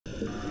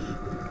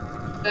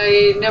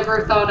I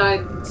never thought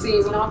I'd see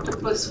an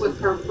octopus with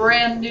her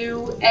brand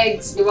new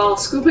eggs while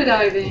scuba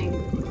diving.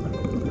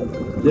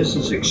 This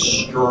is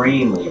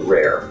extremely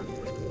rare.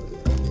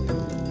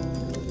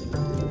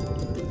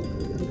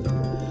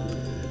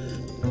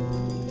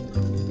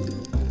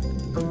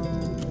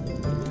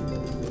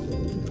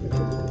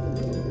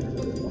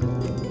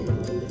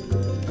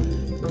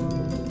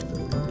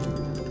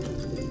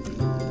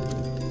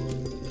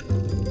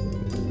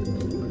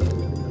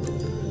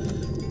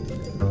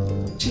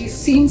 She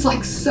seems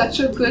like such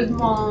a good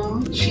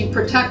mom. She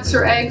protects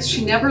her eggs,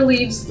 she never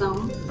leaves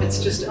them.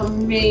 It's just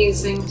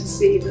amazing to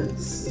see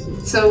this.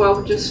 So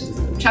I'll just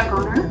check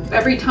on her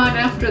every time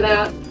after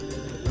that.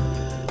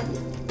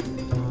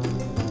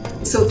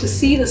 So to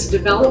see this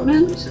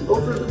development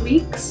over the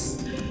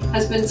weeks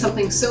has been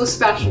something so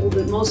special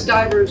that most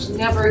divers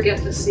never get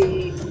to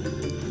see.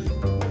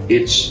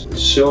 It's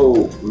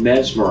so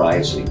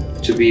mesmerizing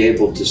to be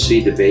able to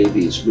see the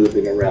babies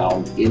moving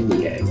around in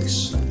the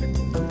eggs.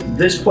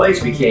 This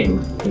place became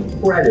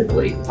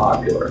incredibly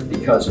popular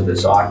because of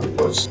this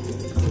octopus.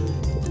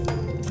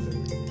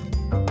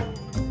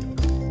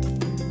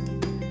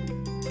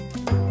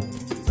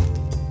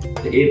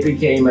 It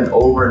became an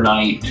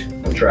overnight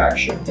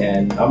attraction,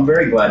 and I'm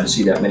very glad to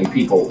see that many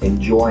people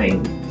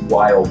enjoying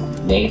wild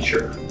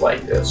nature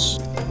like this.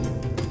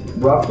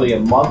 Roughly a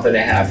month and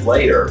a half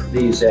later,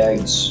 these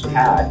eggs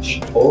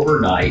hatched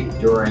overnight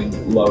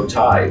during low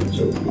tide,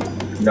 so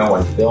no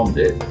one filmed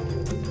it.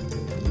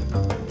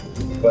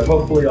 But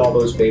hopefully all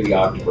those baby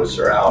octopus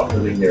are out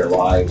living their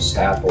lives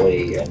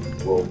happily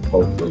and will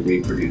hopefully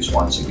reproduce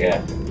once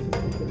again.